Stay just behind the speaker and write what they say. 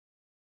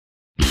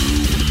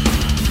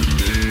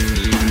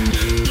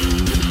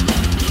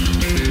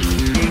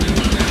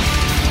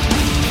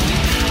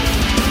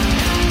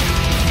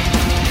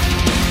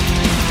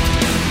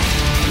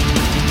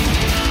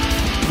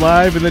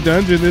live in the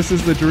dungeon. This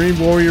is the Dream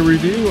Warrior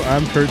Review.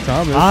 I'm Kurt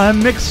Thomas. I'm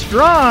Mick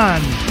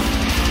Strawn.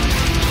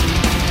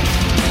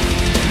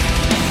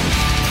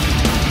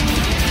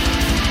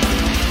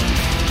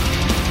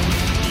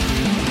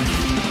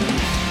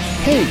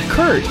 Hey,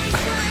 Kurt.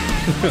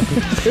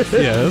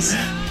 Yes.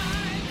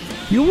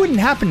 You wouldn't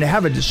happen to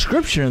have a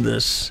description of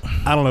this?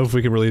 I don't know if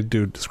we can really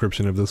do a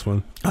description of this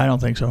one. I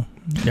don't think so.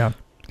 Yeah.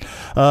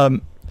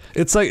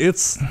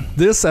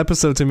 This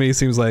episode to me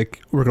seems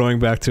like we're going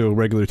back to a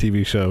regular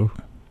TV show.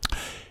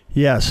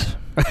 Yes.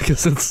 I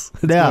guess it's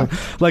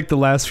like the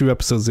last few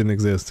episodes didn't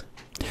exist.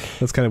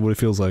 That's kind of what it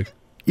feels like.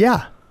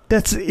 Yeah.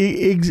 That's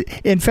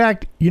in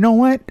fact, you know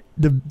what?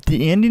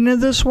 The ending of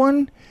this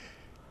one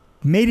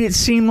made it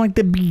seem like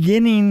the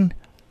beginning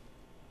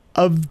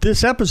of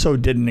this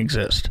episode didn't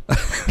exist.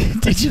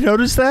 Did you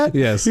notice that?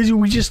 Yes.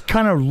 We just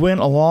kind of went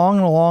along,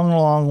 and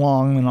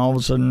all of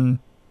a sudden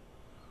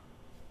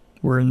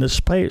we're in this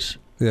space.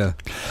 Yeah.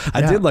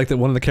 I did like that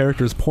one of the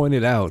characters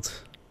pointed out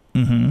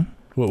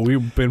what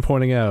we've been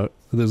pointing out.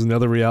 There's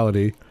another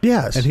reality.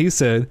 Yes. And he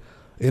said,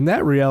 in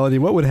that reality,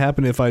 what would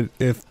happen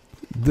if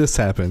this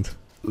happened?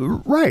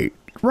 Right,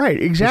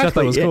 exactly. Which I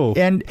thought was cool.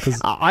 And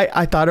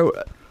I thought it...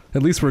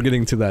 At least we're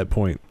getting to that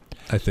point,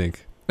 I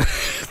think.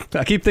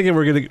 I keep thinking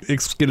we're going to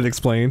get it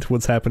explained,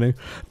 what's happening,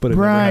 but it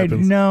never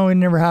happens. No, it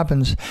never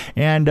happens.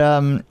 And,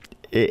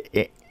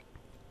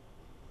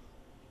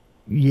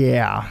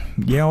 yeah.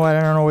 You know what?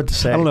 I don't know what to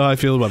say. I don't know how I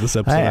feel about this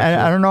episode.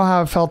 I don't know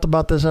how I felt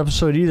about this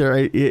episode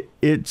either.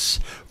 It's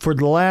for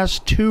the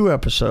last two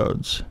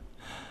episodes,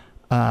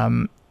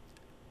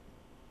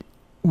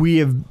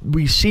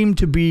 we seem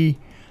to be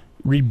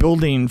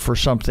rebuilding for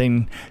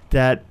something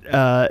that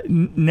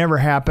never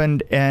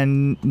happened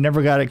and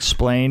never got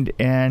explained,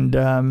 and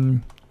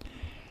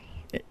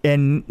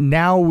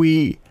now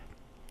we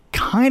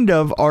kind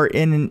of are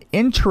in an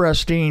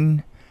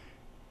interesting,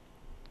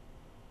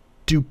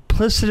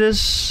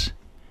 duplicitous,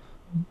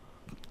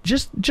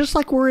 just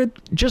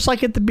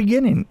like at the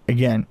beginning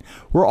again.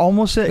 We're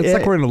almost it's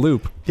like we're in a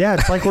loop. Yeah,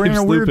 it's like we're in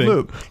a weird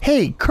loop.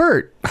 Hey,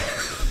 Kurt.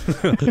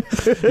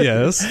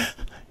 Yes.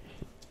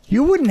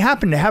 You wouldn't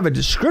happen to have a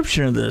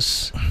description of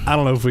this? I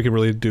don't know if we can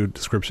really do a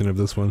description of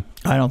this one.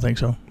 I don't think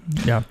so.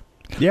 Yeah.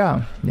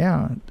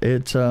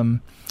 It's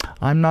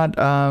I'm not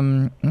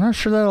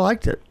sure that I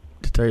liked it,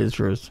 to tell you the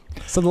truth.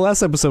 So the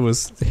last episode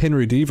was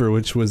Henry Deaver,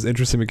 which was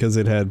interesting because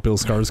it had Bill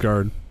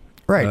Skarsgård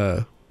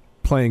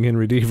playing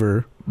Henry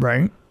Deaver,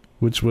 right?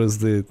 Which was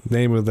the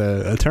name of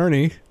the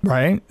attorney,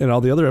 right? In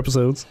all the other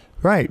episodes,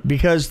 right?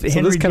 Because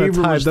Henry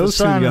Deaver was those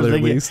the son two together of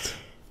at least.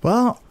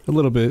 Well, a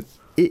little bit.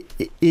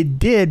 It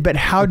did, but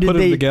how did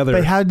they?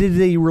 But how did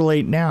they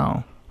relate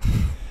now?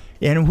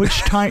 And which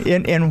time?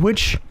 And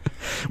which?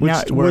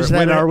 Now, was that?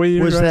 When are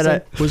we? Was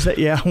that?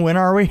 Yeah. When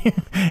are we?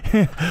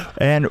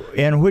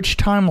 and which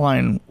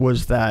timeline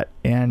was that?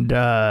 And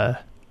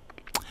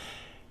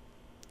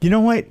you know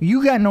what?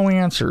 You got no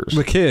answers.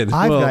 The kid.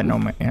 I've got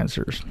no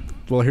answers.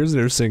 Well, here's an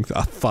interesting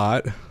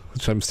thought,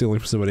 which I'm stealing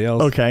from somebody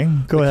else. Okay,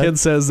 go ahead. The kid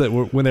says that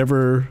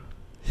whenever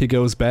he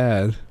goes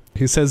bad,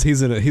 he says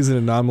he's an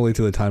anomaly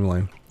to the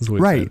timeline.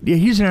 Right. Yeah,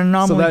 he's an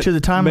anomaly to the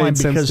timeline made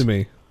sense to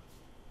me.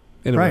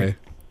 In a way.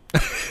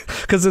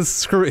 Because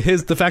it's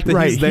the fact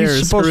that he's there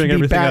is screwing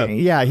everything up.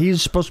 Yeah,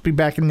 he's supposed to be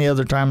back in the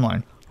other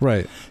timeline.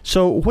 Right.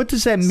 So what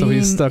does that mean? So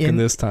he's stuck in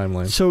this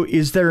timeline. So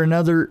is there a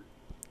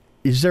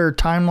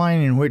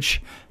timeline in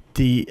which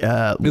the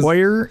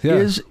lawyer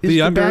is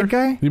the bad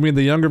guy? You mean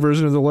the younger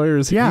version of the lawyer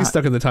he's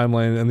stuck in the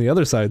timeline on the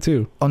other side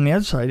too? On the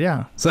other side,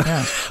 yeah. So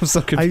I'm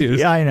so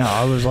confused. I know.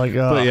 I was like,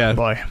 oh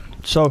boy.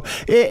 So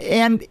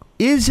and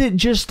is it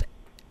just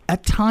a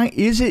time?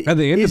 Is it at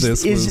the end of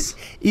this?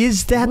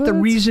 Is that the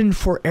reason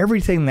for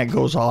everything that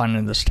goes on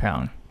in this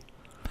town?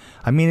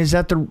 I mean, is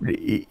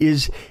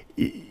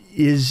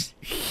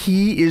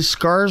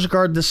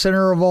Skarsgård the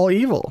center of all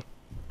evil?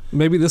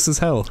 Maybe this is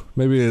hell.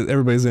 Maybe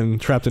everybody's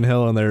trapped in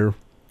hell and they're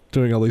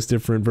doing all these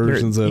different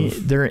versions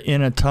of. They're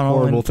in a tunnel.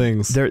 Horrible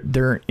things.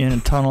 They're in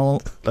a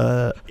tunnel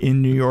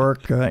in New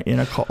York,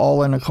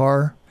 all in a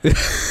car.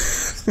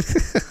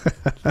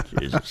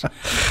 Jesus.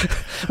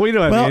 Well, you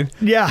know what I mean.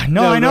 Yeah,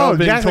 no, I know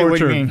exactly what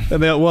you mean.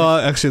 And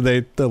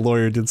actually, the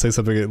lawyer did say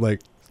something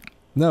like,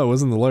 no, it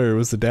wasn't the lawyer, it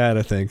was the dad,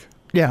 I think.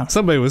 Yeah.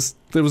 There was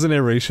a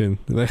narration.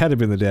 It had to have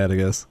been the dad, I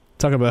guess.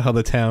 Talking about how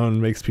the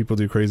town makes people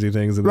do crazy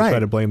things and they try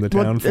to blame the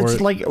town for it. It's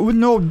like,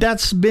 no,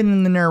 that's been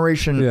in the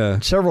narration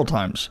several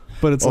times.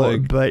 But it's we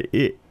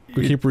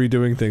keep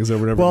redoing things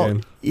over and over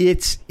again.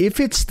 If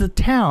it's the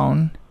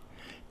town,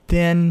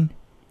 then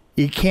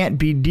it can't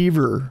be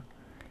Deaver.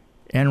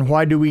 And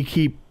why do we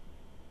keep,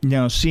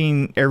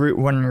 seeing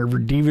whenever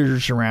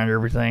Deaver's around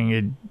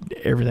everything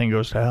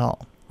goes to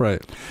hell?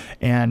 Right.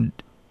 And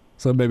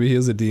so maybe he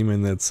is a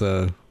demon that's.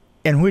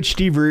 And which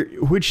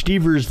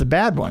Deaver is the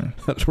bad one?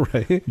 That's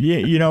right.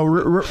 Yeah,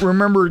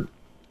 remember.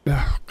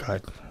 Oh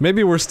God.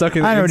 Maybe we're stuck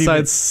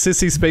inside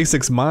Sissy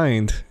Spacek's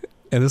mind,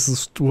 and this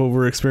is what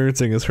we're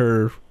experiencing is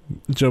her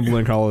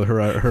jumbling all of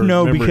her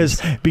no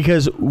memories.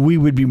 because we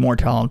would be more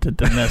talented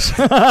than this.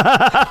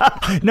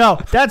 No,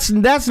 that's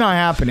not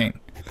happening.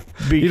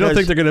 You don't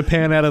think they're going to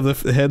pan out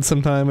of the head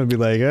sometime and be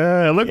like,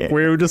 look,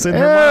 we were just in her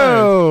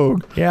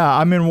mind. Yeah,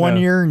 I'm in one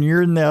ear and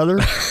you're in the other.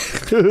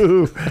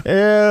 Ew.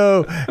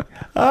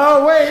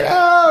 Oh, wait.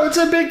 Oh, it's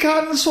a big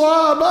cotton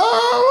swab.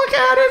 Oh, look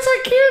out. It's a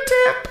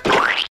Q-tip.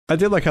 I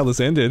did like how this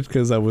ended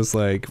because I was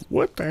like,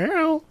 what the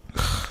hell?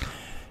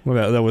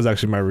 Well, that was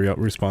actually my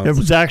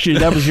response.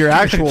 That was your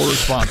actual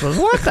response.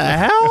 What the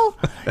hell?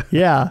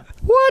 Yeah.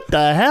 What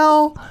the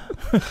hell?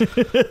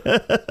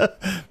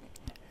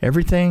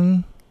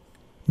 Everything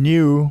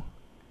new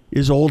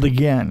is old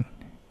again.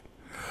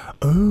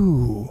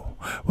 Oh,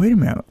 wait a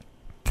minute.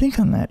 Think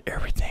on that.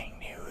 Everything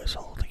new is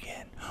old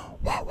again.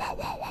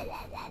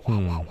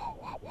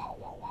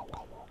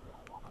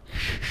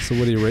 So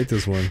what do you rate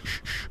this one?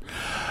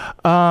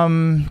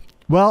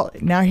 Well,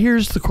 now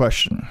here's the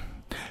question.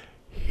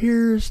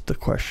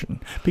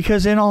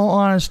 Because in all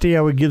honesty,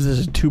 I would give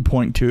this a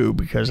 2.2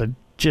 because I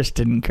just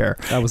didn't care.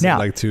 I was at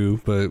like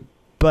 2, but...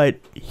 But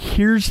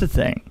here's the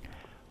thing.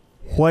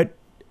 What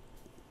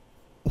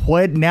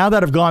now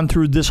that I've gone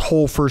through this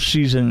whole first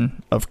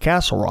season of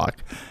Castle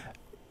Rock,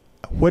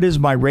 what is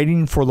my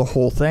rating for the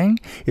whole thing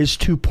is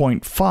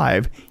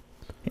 2.5.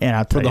 And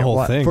I'll tell you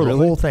what, for the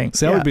whole thing.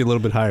 See, I would be a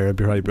little bit higher. I'd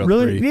be probably about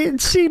 3. Really?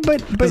 See,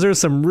 but because there's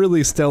some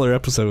really stellar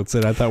episodes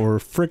that I thought were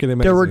freaking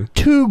amazing. There were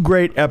 2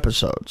 great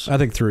episodes. I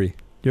think 3.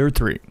 There were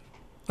 3.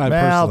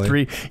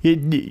 Personally.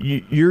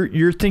 3.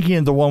 You're thinking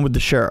of the one with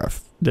the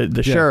sheriff,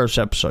 the sheriff's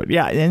episode.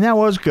 Yeah, and that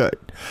was good.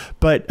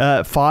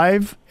 But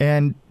 5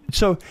 and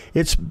so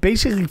it's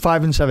basically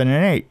 5 and 7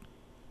 and 8.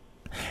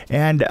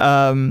 And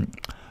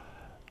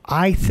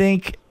I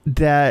think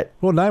that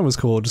 9 was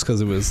cool just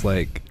because it was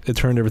like it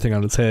turned everything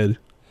on its head.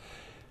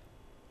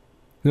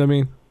 You know what I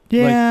mean?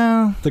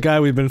 Yeah. Like, the guy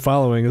we've been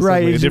following is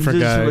a different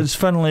guy. It's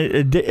funnily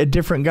a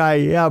different guy.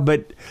 Yeah,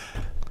 but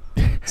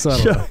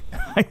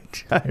I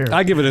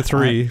give it a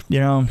 3.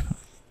 Yeah.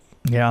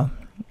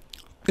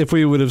 If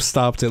we would have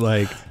stopped at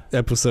like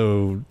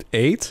episode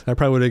 8, I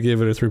probably would have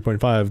given it a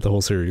 3.5 the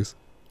whole series.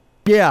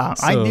 Yeah,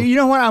 so, you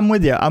know what? I'm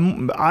with you.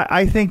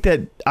 I think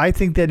that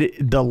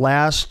the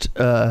last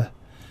I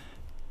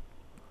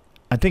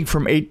think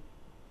from 8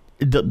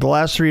 the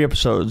last 3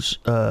 episodes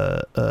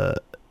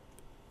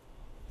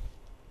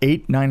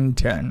 8, 9, and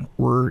 10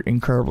 were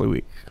incredibly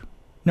weak.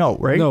 No,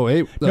 right? No,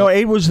 8. No,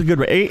 8 was the good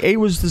one. 8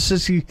 was the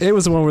sissy. 8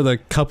 was the one where the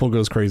couple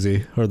goes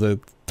crazy, or they're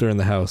in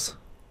the house.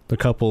 The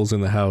couple's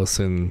in the house,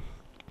 and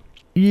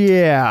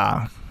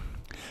yeah.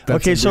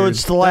 Okay, so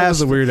it's the last. That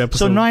was a weird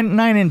episode. So 9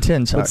 and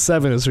 10. But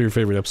 7 is your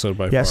favorite episode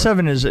by far. Yeah,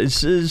 7 is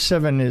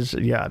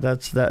yeah.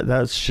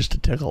 That's just a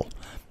tickle.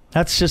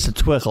 That's just a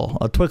twickle.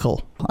 A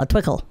twickle.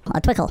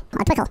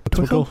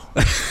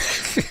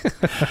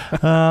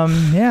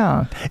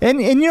 Yeah.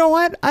 And you know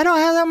what? I don't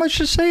have that much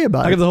to say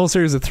about it. I give the whole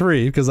series a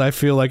 3 because I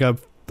feel like I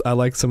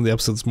like some of the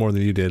episodes more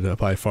than you did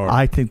by far.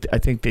 I think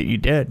that you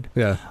did.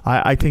 Yeah.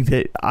 I think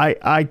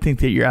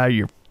that you're out of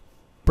your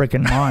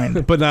freaking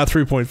mind. But not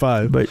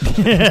 3.5. But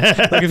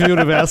like if you would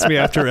have asked me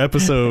after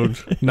episode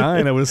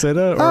 9, I would have said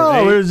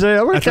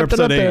after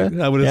episode 8,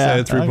 I would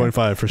have said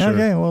 3.5 for sure.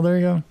 Okay, well there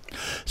you go.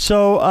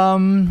 So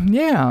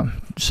yeah.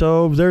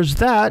 So there's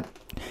that.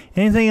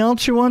 Anything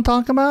else you want to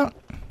talk about?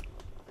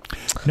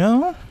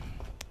 No?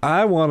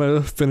 I want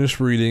to finish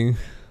reading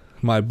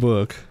my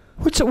book.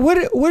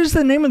 What is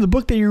the name of the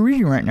book that you're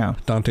reading right now?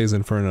 Dante's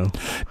Inferno.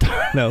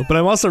 No, but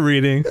I'm also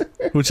reading,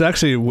 which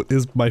actually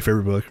is my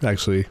favorite book,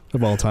 actually,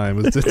 of all time,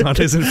 is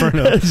Dante's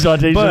Inferno.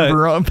 Dante's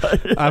Inferno.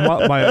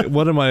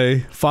 One of my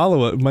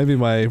follow-up, maybe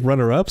my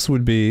runner-ups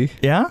would be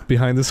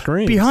Behind the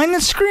Screams. Behind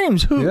the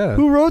Screams.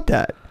 Who wrote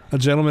that? A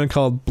gentleman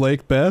called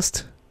Blake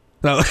Best.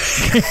 No,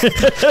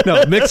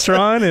 Mick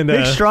Strawn and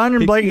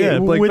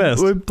Blake. Blake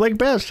Best. With Blake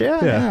Best,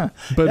 yeah.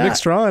 But Mick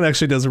Strawn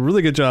actually does a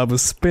really good job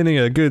of spinning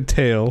a good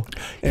tale,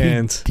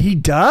 and he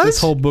does. This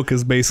whole book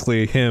is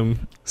basically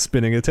him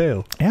spinning a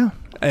tale. Yeah,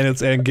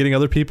 and getting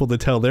other people to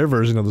tell their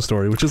version of the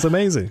story, which is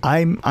amazing.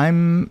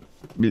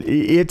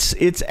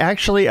 It's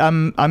actually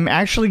I'm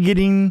actually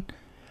getting.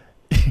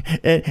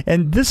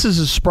 And this is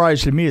a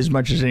surprise to me as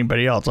much as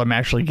anybody else. I'm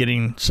actually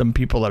getting some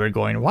people that are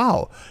going,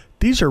 wow,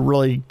 these are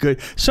really good.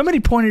 Somebody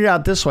pointed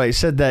out this way,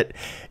 said that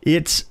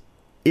it's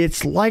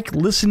like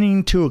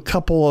listening to a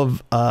couple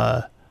of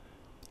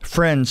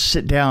friends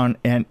sit down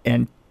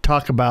and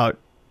talk about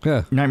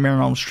Nightmare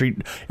on Elm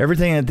Street,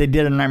 everything that they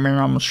did in Nightmare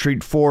on Elm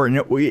Street 4, and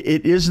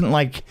it isn't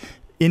like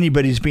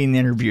anybody's being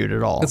interviewed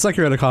at all. It's like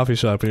you're at a coffee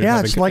shop. And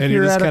it's like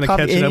you're just at a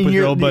coffee catching up with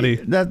your old buddy.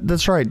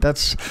 That's right.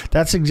 That's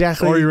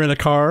exactly. Or you're in a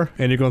car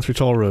and you're going through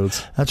toll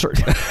roads. That's right.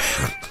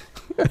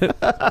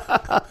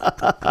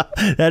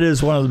 That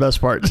is one of the best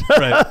parts.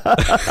 Right.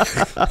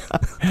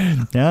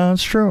 Yeah,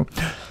 that's true.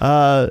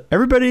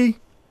 Everybody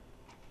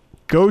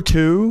go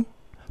to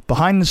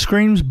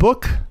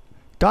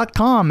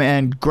BehindTheScreamsBook.com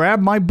and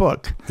grab my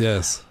book.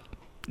 Yes.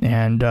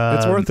 And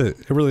it's worth it.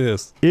 It really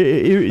is.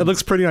 It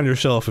looks pretty on your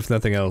shelf, if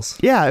nothing else.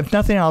 Yeah, if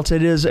nothing else,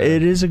 it is.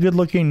 It is a good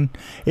looking.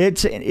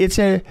 It's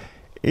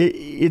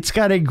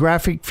got a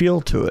graphic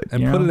feel to it.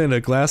 And put it in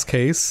a glass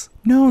case.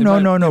 No.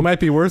 It might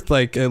be worth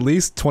like at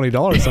least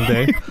 $20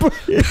 someday.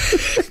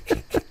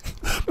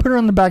 Put it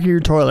on the back of your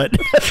toilet.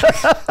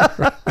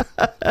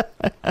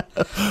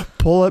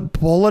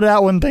 Pull it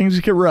out when things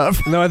get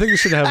rough. No, I think you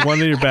should have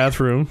one in your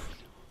bathroom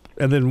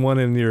and then one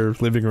in your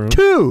living room.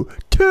 Two.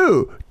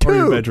 Or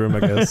your bedroom, I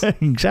guess.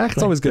 Exactly.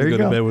 It's always good to go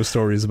to bed with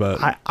stories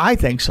about. I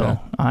think so.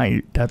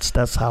 Yeah.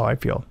 That's how I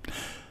feel.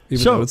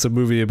 Even though it's a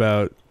movie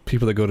about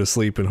people that go to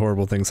sleep and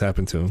horrible things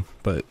happen to them,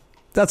 but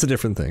that's a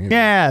different thing.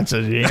 Yeah, it's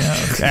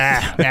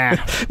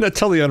not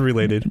totally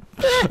unrelated.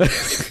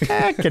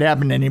 Could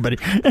happen to anybody.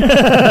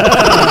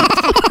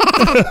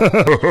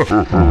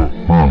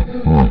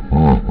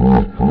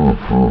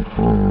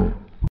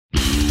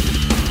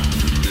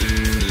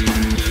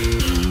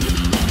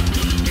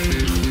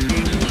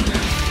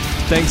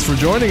 Thanks for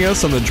joining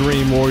us on the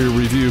Dream Warrior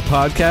Review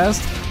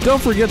podcast. Don't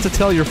forget to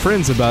tell your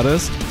friends about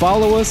us,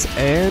 follow us,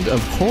 and,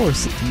 of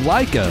course,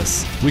 like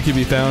us. We can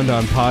be found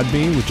on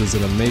Podbean, which is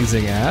an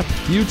amazing app,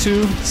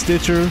 YouTube,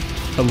 Stitcher,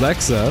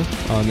 Alexa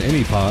on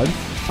any pod,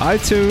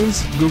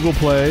 iTunes, Google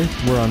Play.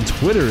 We're on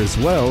Twitter as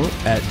well,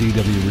 at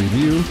DW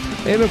Review,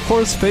 and, of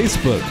course,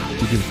 Facebook.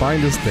 You can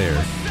find us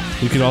there.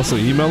 You can also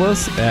email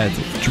us at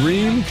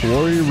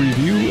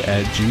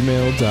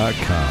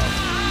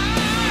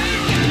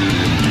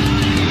dreamwarriorreview@gmail.com.